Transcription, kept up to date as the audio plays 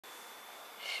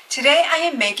Today I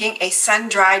am making a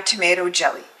sun-dried tomato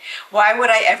jelly. Why would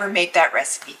I ever make that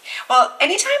recipe? Well,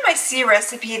 anytime I see a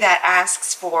recipe that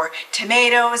asks for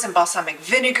tomatoes and balsamic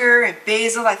vinegar and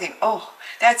basil, I think, oh,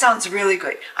 that sounds really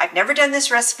good. I've never done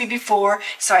this recipe before,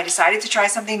 so I decided to try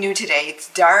something new today. It's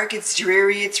dark, it's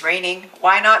dreary, it's raining.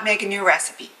 Why not make a new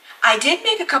recipe? I did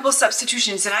make a couple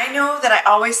substitutions, and I know that I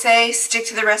always say stick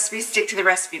to the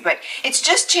recipe, but it's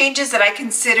just changes that I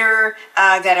consider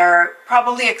that are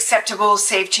probably acceptable,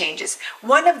 safe changes.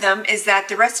 One of them is that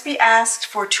the recipe asked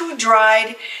for 2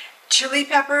 dried chili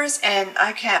peppers, and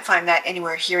I can't find that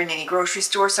anywhere here in any grocery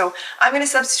store, so I'm going to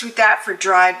substitute that for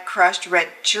dried crushed red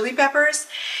chili peppers.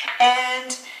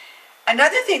 And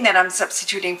another thing that I'm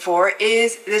substituting for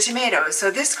is the tomatoes. So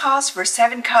this calls for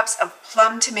 7 cups of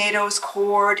plum tomatoes,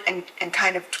 cored and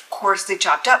kind of coarsely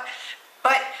chopped up.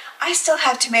 But I still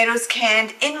have tomatoes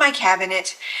canned in my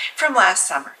cabinet from last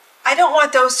summer. I don't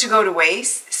want those to go to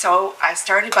waste, so I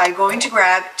started by going to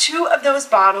grab 2 of those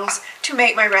bottles to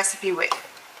make my recipe with.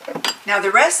 Now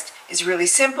the rest is really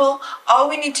simple. All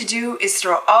we need to do is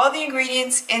throw all the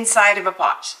ingredients inside of a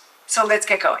pot. So let's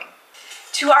get going.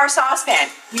 To our saucepan,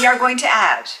 we are going to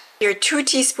add here 2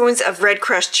 teaspoons of red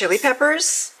crushed chili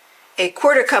peppers, a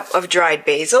 1/4 cup of dried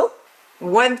basil,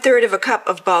 1/3 of a cup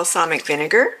of balsamic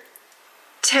vinegar,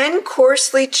 10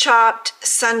 coarsely chopped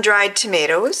sun-dried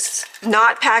tomatoes,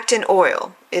 not packed in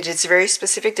oil. It is very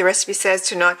specific. The recipe says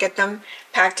to not get them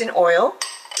packed in oil.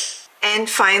 And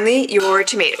finally, your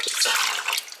tomatoes.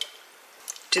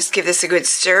 Just give this a good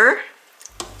stir.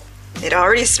 It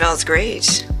already smells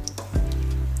great.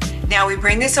 Now we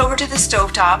bring this over to the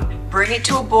stovetop, bring it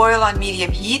to a boil on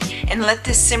medium heat, and let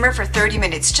this simmer for 30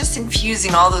 minutes, just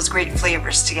infusing all those great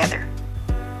flavors together.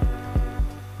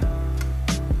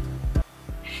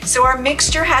 So our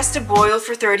mixture has to boil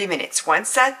for 30 minutes.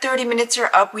 Once that 30 minutes are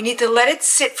up, we need to let it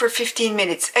sit for 15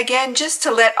 minutes. Again, just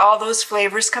to let all those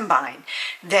flavors combine.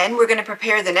 Then we're going to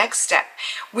prepare the next step.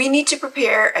 We need to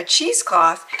prepare a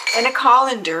cheesecloth and a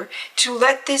colander to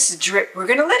let this drip. We're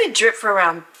going to let it drip for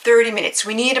around 30 minutes.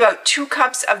 We need about 2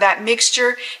 cups of that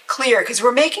mixture clear because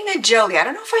we're making a jelly. I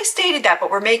don't know if I stated that,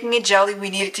 but we're making a jelly. We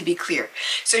need it to be clear.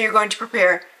 So you're going to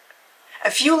prepare a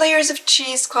few layers of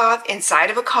cheesecloth inside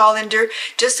of a colander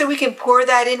just so we can pour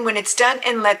that in when it's done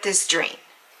and let this drain.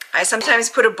 I sometimes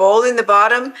put a bowl in the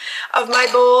bottom of my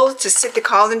bowl to sit the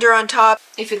colander on top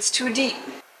if it's too deep.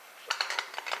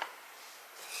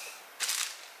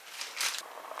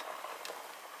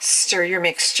 Stir your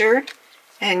mixture,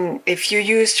 and if you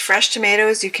used fresh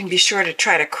tomatoes, you can be sure to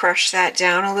try to crush that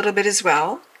down a little bit as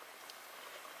well.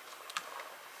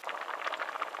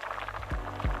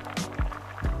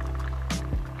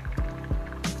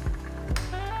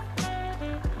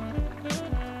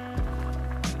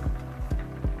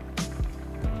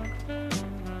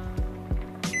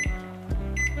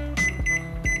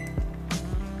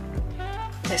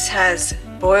 This has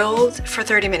boiled for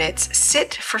 30 minutes,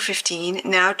 sit for 15.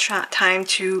 Now time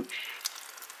to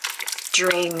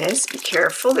drain this. Be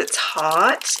careful, it's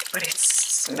hot, but it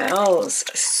smells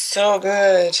so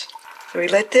good. So we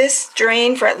let this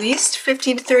drain for at least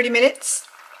 15 to 30 minutes.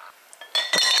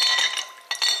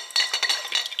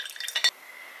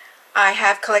 I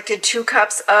have collected 2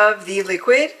 cups of the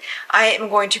liquid. I am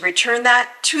going to return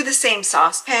that to the same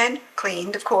saucepan,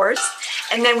 cleaned of course,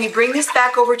 and then we bring this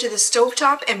back over to the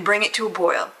stovetop and bring it to a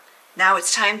boil. Now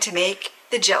it's time to make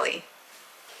the jelly.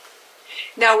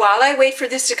 Now while I wait for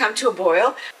this to come to a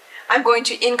boil, I'm going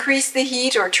to increase the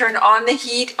heat or turn on the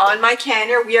heat on my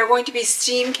canner. We are going to be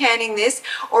steam canning this,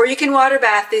 or you can water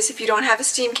bath this if you don't have a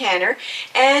steam canner.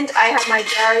 And I have my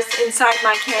jars inside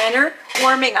my canner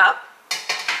warming up.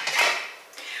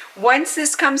 Once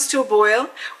this comes to a boil,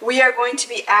 we are going to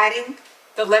be adding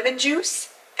the lemon juice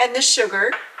and the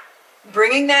sugar,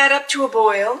 bringing that up to a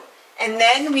boil, and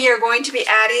then we are going to be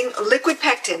adding liquid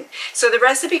pectin. So the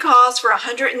recipe calls for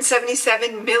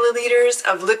 177 milliliters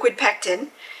of liquid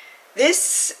pectin.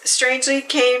 This strangely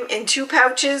came in 2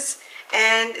 pouches,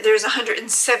 and there's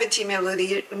 170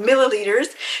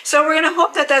 milliliters. So we're going to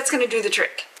hope that that's going to do the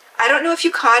trick. I don't know if you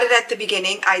caught it at the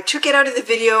beginning. I took it out of the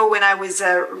video when I was,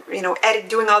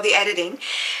 doing all the editing.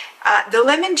 The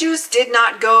lemon juice did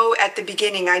not go at the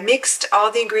beginning. I mixed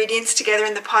all the ingredients together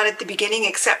in the pot at the beginning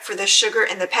except for the sugar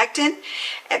and the pectin,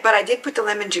 but I did put the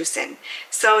lemon juice in.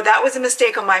 So that was a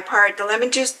mistake on my part. The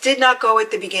lemon juice did not go at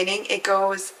the beginning. It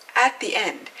goes at the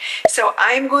end. So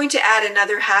I'm going to add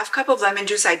another 1/2 cup of lemon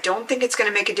juice. I don't think it's going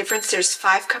to make a difference. There's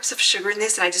 5 cups of sugar in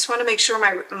this, and I just want to make sure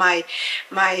my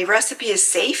recipe is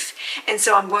safe. And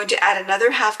so I'm going to add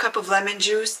another 1/2 cup of lemon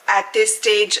juice at this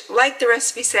stage, like the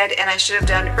recipe said, and I should have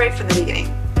done it right from the beginning.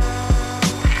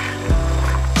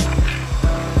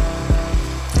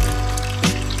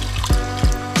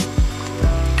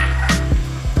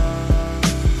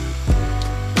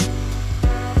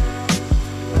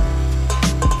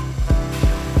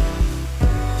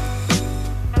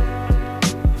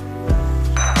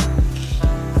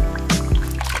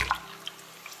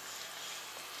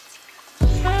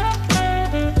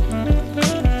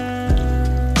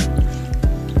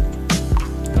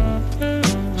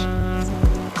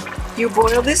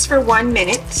 boil this for 1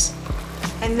 minute,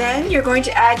 and then you're going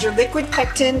to add your liquid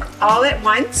pectin all at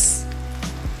once.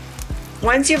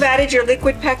 Once you've added your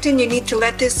liquid pectin, you need to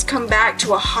let this come back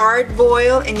to a hard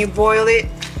boil, and you boil it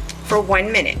for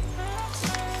 1 minute.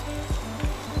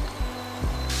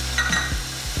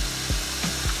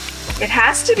 It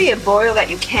has to be a boil that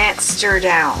you can't stir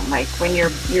down. Like when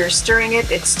you're stirring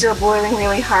it, it's still boiling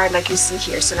really hard like you see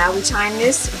here. So now we time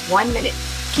this 1 minute.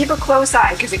 Keep a close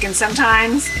eye because it can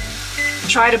sometimes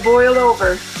try to boil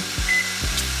over.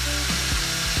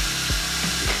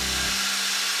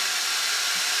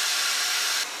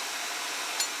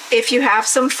 If you have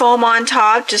some foam on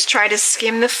top, just try to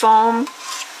skim the foam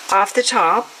off the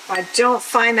top. I don't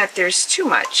find that there's too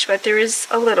much, but there is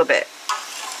a little bit.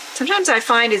 Sometimes I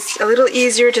find it's a little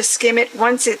easier to skim it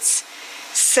once it's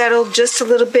settled just a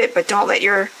little bit, but don't let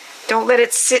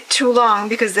it sit too long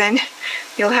because then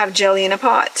you'll have jelly in a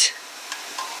pot.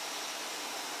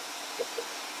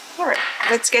 All right,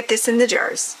 let's get this in the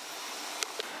jars.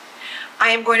 I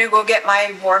am going to go get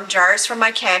my warm jars from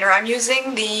my canner. I'm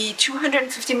using the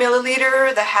 250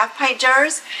 milliliter, the half pint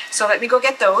jars. So let me go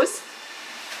get those.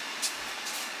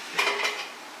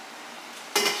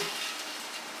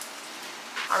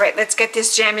 All right, let's get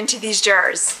this jam into these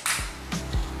jars.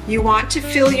 You want to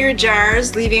fill your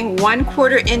jars, leaving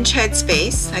 1/4 inch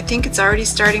headspace. I think it's already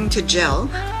starting to gel.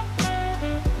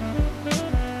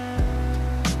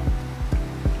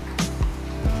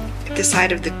 At the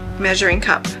side of the measuring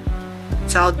cup.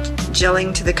 It's all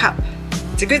gelling to the cup.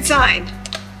 It's a good sign.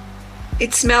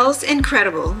 It smells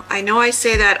incredible. I know I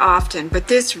say that often, but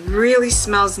this really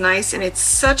smells nice and it's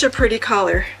such a pretty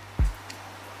color.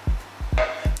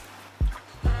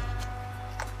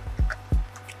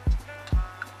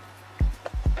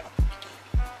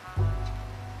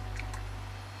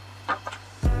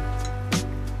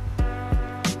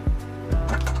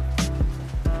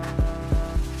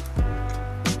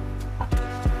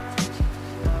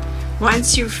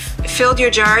 Once you've filled your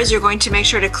jars, you're going to make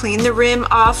sure to clean the rim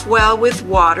off well with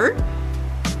water.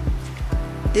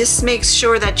 This makes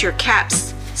sure that your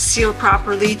caps seal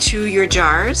properly to your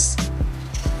jars.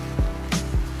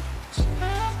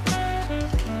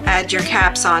 Add your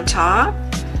caps on top.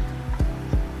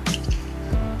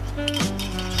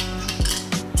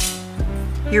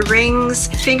 Your rings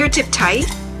fingertip tight.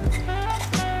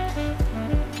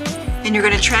 And you're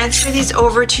going to transfer these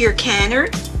over to your canner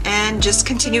and just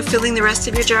continue filling the rest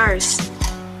of your jars.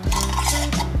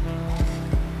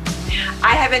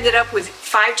 I have ended up with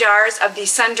 5 jars of the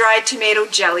sun-dried tomato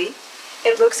jelly.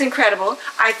 It looks incredible.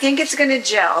 I think it's going to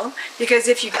gel because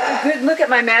if you get a good look at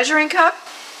my measuring cup,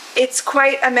 it's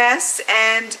quite a mess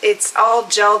and it's all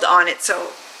gelled on it,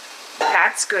 so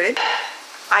that's good.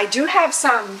 I do have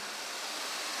some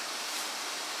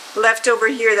left over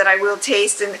here that I will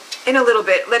taste in a little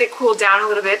bit, let it cool down a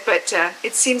little bit, but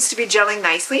it seems to be gelling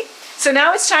nicely. So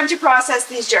now it's time to process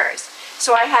these jars.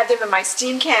 So I had them in my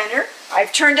steam canner.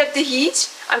 I've turned up the heat.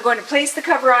 I'm going to place the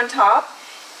cover on top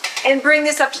and bring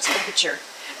this up to temperature.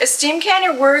 A steam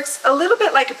canner works a little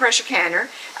bit like a pressure canner.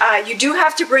 You do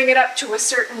have to bring it up to a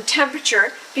certain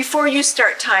temperature before you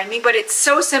start timing, but it's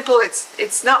so simple.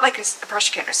 It's not like a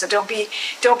pressure canner, so don't be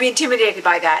intimidated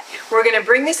by that. We're going to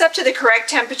bring this up to the correct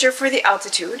temperature for the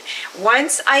altitude.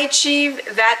 Once I achieve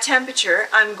that temperature,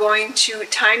 I'm going to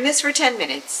time this for 10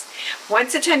 minutes.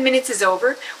 Once the 10 minutes is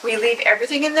over, we leave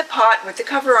everything in the pot with the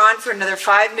cover on for another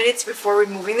 5 minutes before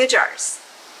removing the jars.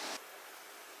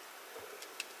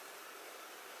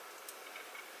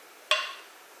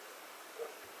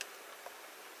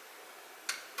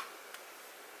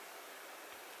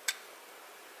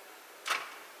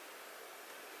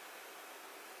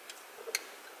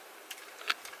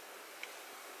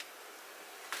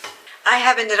 I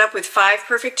have ended up with 5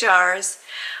 perfect jars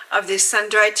of this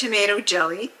sun-dried tomato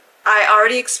jelly. I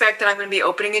already expect that I'm going to be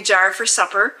opening a jar for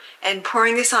supper and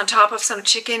pouring this on top of some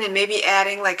chicken and maybe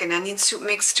adding like an onion soup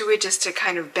mix to it just to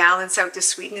kind of balance out the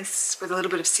sweetness with a little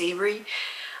bit of savory.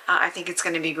 I think it's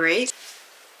going to be great.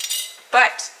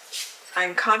 But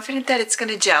I'm confident that it's going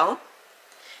to gel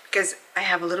because I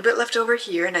have a little bit left over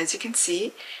here, and as you can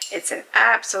see, it's an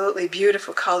absolutely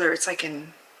beautiful color. It's like a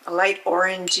light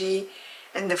orangey.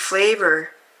 And the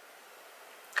flavor,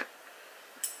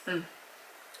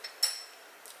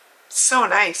 so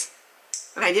nice.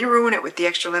 And I didn't ruin it with the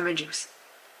extra lemon juice.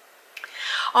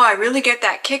 Oh, I really get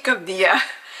that kick of the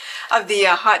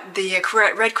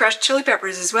red crushed chili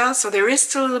peppers as well. So there is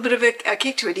still a little bit of a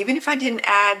kick to it, even if I didn't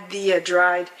add the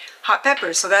dried hot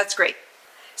peppers. So that's great.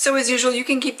 So as usual, you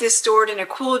can keep this stored in a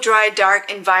cool, dry,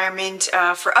 dark environment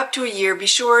for up to a year. Be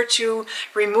sure to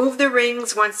remove the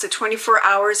rings once the 24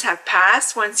 hours have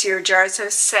passed. Once your jars are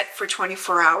set for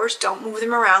 24 hours, don't move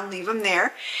them around, leave them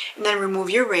there, and then remove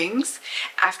your rings.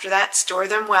 After that, store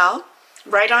them well.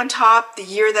 Write on top the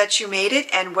year that you made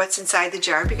it and what's inside the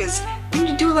jar, because when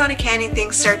you do a lot of canning,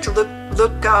 things start to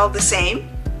look all the same.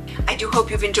 I do hope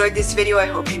you've enjoyed this video. I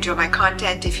hope you enjoy my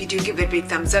content. If you do, give it a big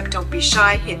thumbs up. Don't be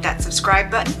shy. Hit that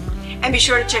subscribe button. And be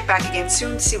sure to check back again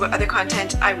soon to see what other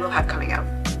content I will have coming out.